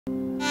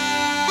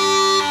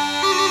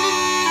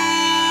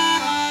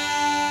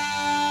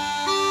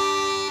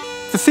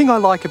thing I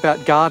like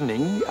about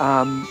gardening,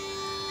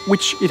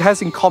 which it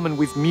has in common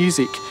with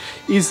music,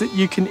 is that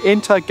you can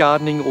enter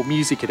gardening or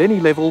music at any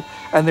level,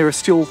 and there are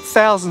still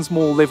thousands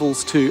more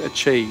levels to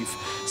achieve.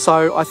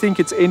 So I think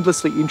it's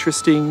endlessly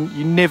interesting.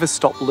 You never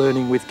stop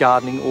learning with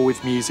gardening or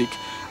with music.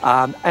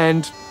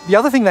 And the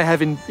other thing they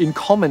have in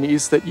common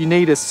is that you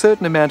need a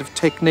certain amount of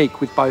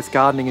technique with both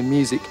gardening and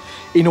music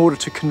in order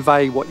to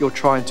convey what you're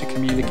trying to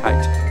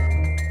communicate.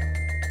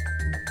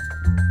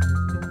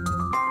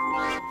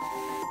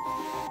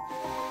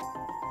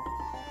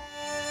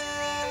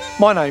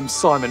 My name's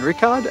Simon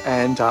Rickard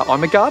and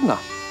I'm a gardener.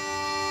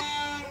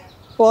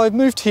 Well, I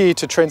moved here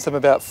to Trentham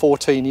about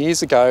 14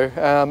 years ago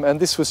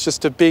and this was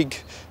just a big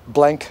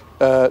blank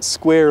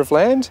square of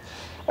land,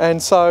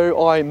 and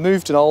so I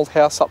moved an old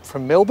house up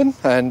from Melbourne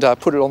and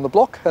put it on the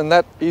block, and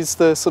that is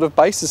the sort of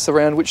basis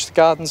around which the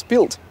garden's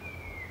built.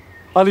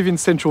 I live in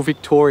central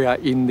Victoria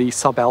in the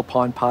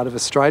sub-alpine part of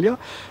Australia,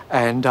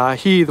 and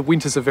here the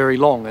winters are very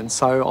long, and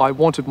so I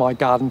wanted my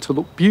garden to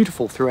look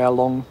beautiful through our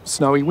long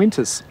snowy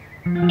winters.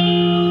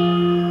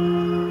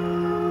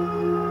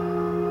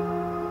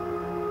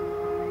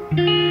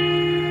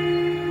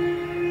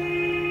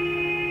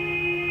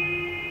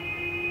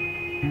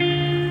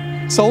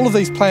 So all of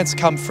these plants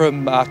come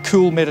from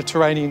cool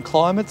Mediterranean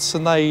climates,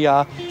 and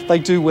they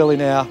do well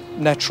in our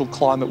natural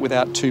climate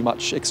without too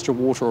much extra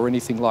water or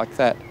anything like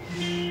that.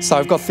 So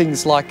I've got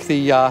things like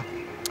the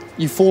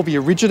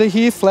Euphorbia rigida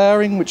here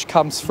flowering, which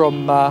comes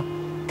from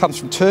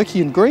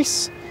Turkey and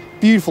Greece.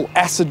 Beautiful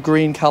acid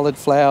green coloured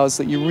flowers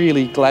that you're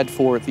really glad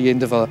for at the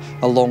end of a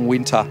long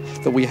winter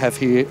that we have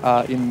here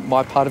in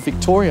my part of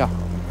Victoria.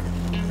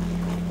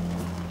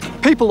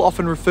 People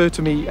often refer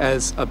to me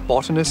as a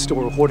botanist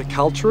or a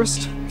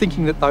horticulturist,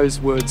 thinking that those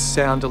words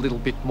sound a little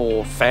bit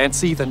more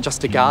fancy than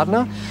just a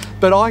gardener,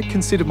 but I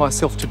consider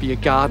myself to be a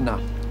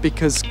gardener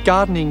because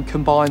gardening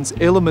combines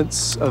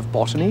elements of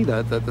botany,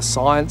 the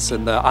science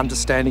and the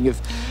understanding of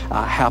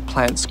how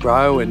plants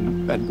grow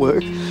and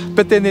work,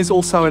 but then there's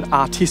also an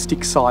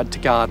artistic side to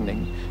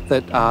gardening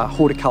that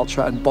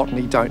horticulture and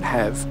botany don't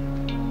have.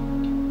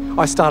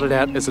 I started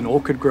out as an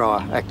orchid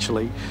grower,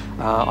 actually.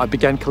 I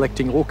began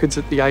collecting orchids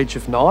at the age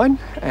of 9,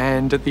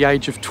 and at the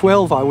age of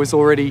 12 I was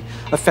already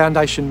a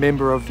foundation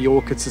member of the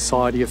Orchid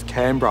Society of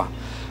Canberra.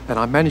 And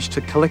I managed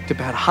to collect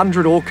about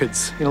 100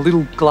 orchids in a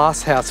little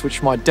glass house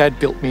which my dad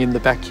built me in the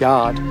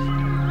backyard.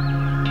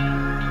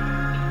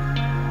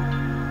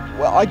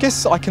 Well, I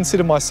guess I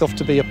consider myself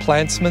to be a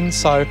plantsman,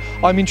 so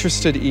I'm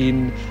interested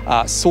in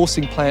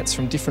sourcing plants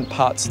from different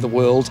parts of the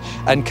world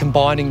and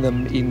combining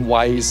them in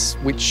ways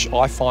which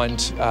I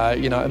find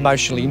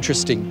emotionally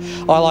interesting.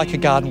 I like a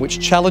garden which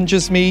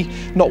challenges me,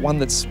 not one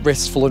that's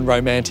restful and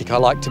romantic. I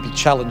like to be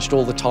challenged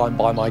all the time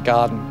by my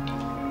garden.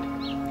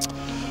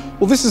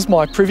 Well, this is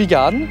my privy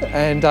garden,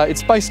 and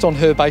it's based on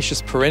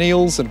herbaceous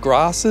perennials and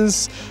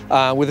grasses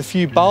with a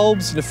few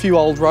bulbs and a few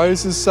old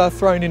roses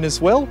thrown in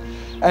as well.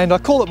 And I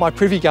call it my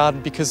privy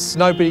garden because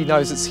nobody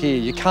knows it's here.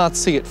 You can't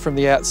see it from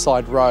the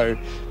outside row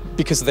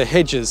because of the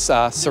hedges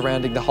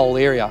surrounding the whole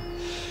area.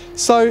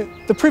 So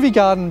the privy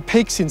garden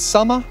peaks in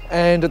summer,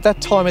 and at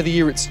that time of the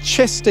year it's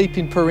chest deep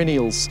in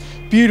perennials.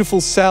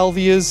 Beautiful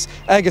salvias,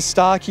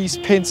 agastaches,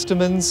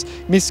 penstemons,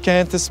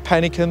 miscanthus,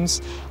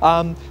 panicums.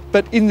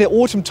 But in the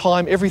autumn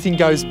time everything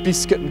goes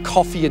biscuit and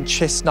coffee and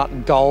chestnut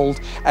and gold,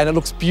 and it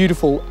looks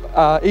beautiful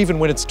even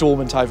when it's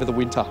dormant over the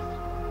winter.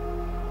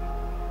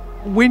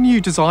 When you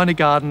design a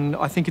garden,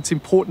 I think it's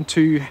important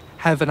to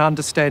have an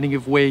understanding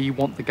of where you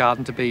want the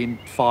garden to be in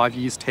 5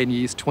 years, 10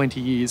 years, 20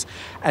 years,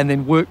 and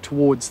then work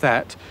towards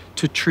that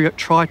to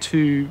try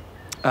to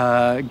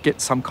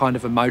get some kind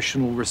of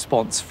emotional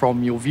response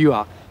from your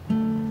viewer.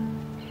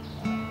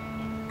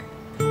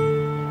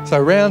 So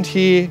around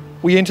here,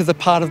 we enter the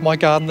part of my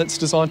garden that's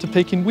designed to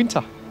peak in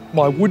winter,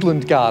 my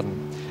woodland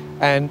garden.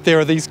 And there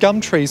are these gum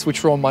trees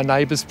which are on my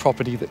neighbour's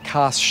property that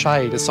cast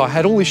shade. So I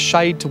had all this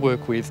shade to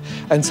work with,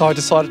 and so I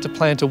decided to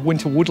plant a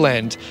winter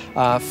woodland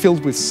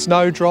filled with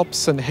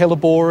snowdrops and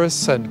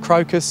helleborus and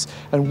crocus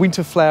and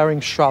winter flowering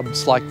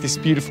shrubs like this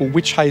beautiful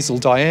witch hazel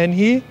Diane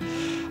here,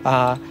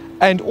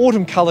 and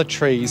autumn colour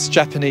trees,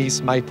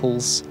 Japanese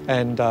maples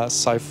and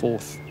so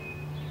forth.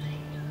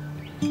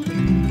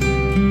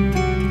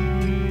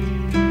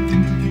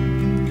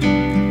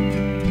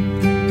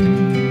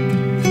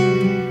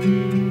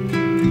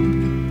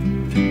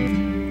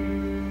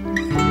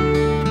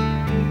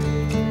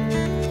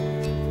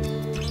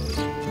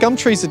 Gum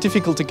trees are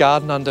difficult to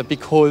garden under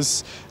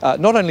because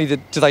not only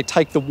do they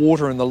take the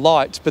water and the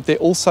light, but they're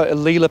also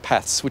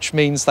allelopaths, which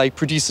means they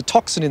produce a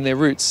toxin in their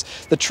roots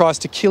that tries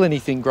to kill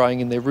anything growing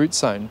in their root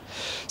zone.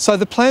 So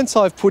the plants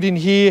I've put in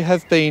here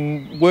have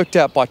been worked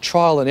out by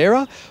trial and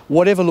error.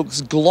 Whatever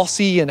looks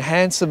glossy and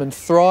handsome and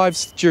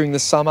thrives during the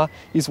summer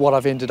is what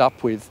I've ended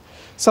up with.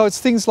 So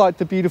it's things like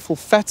the beautiful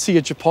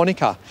Fatsia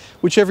japonica,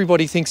 which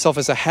everybody thinks of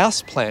as a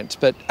house plant,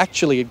 but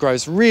actually it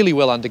grows really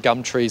well under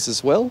gum trees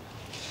as well.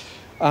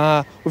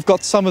 We've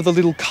got some of the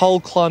little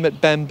cold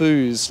climate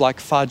bamboos like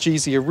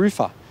Fargesia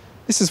rufa.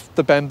 This is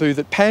the bamboo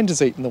that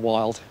pandas eat in the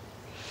wild.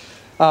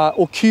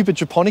 Orchid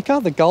japonica,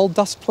 the gold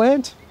dust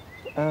plant.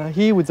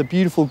 here with the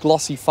beautiful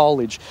glossy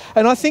foliage.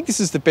 And I think this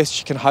is the best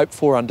you can hope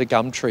for under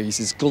gum trees,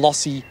 is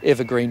glossy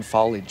evergreen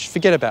foliage.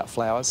 Forget about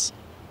flowers.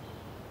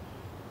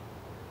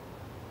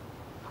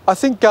 I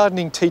think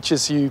gardening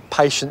teaches you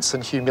patience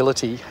and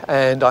humility,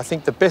 and I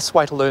think the best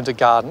way to learn to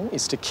garden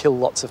is to kill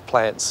lots of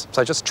plants.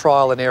 So just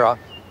trial and error.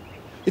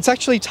 It's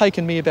actually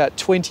taken me about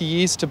 20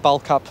 years to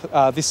bulk up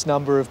this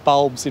number of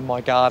bulbs in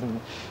my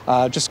garden,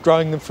 just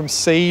growing them from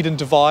seed and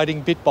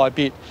dividing bit by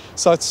bit.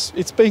 So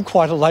it's been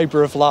quite a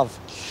labour of love.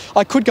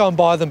 I could go and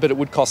buy them, but it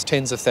would cost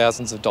tens of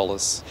thousands of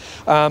dollars.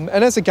 And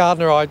as a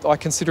gardener, I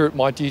consider it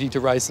my duty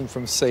to raise them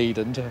from seed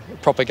and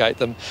propagate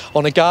them.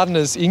 On a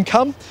gardener's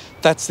income,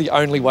 that's the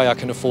only way I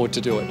can afford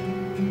to do it.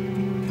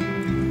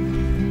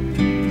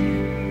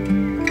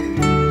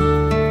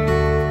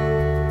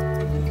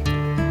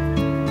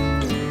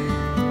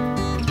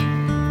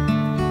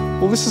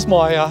 Well, this is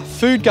my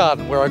food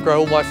garden where I grow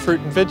all my fruit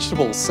and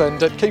vegetables,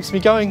 and it keeps me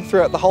going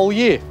throughout the whole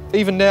year,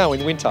 even now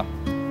in winter.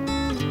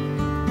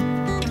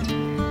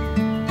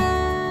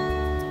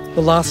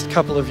 The last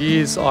couple of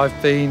years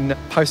I've been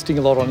posting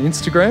a lot on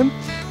Instagram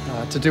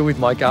to do with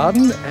my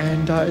garden,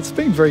 and it's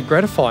been very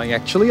gratifying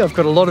actually. I've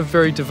got a lot of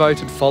very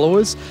devoted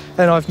followers,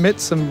 and I've met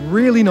some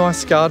really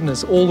nice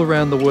gardeners all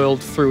around the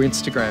world through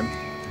Instagram.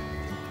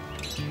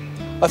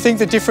 I think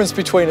the difference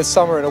between a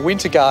summer and a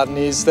winter garden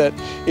is that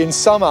in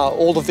summer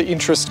all of the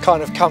interest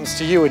kind of comes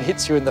to you and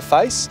hits you in the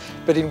face,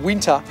 but in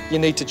winter you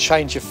need to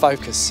change your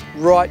focus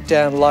right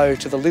down low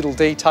to the little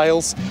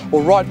details,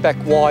 or right back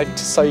wide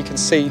so you can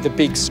see the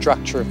big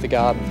structure of the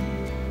garden.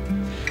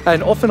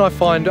 And often I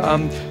find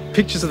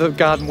pictures of the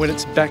garden when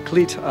it's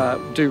backlit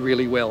do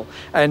really well,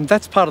 and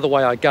that's part of the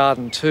way I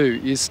garden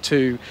too, is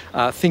to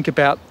think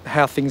about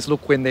how things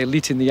look when they're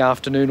lit in the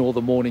afternoon or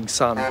the morning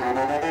sun.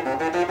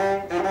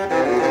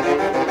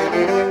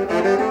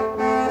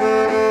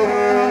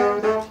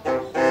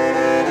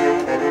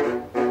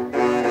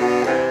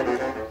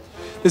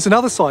 There's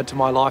another side to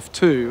my life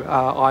too.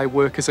 I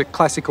work as a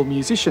classical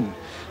musician.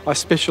 I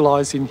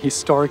specialise in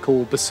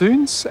historical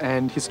bassoons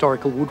and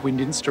historical woodwind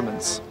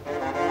instruments.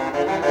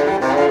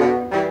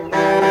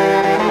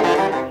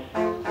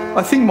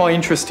 I think my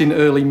interest in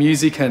early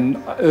music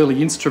and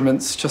early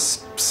instruments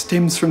just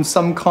stems from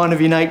some kind of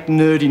innate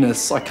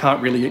nerdiness. I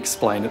can't really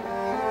explain it.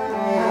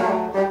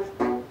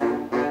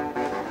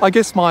 I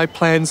guess my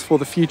plans for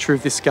the future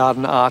of this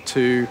garden are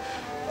to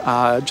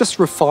just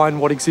refine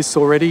what exists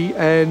already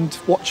and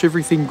watch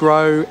everything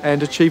grow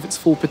and achieve its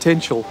full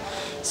potential.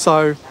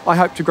 So I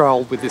hope to grow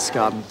old with this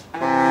garden.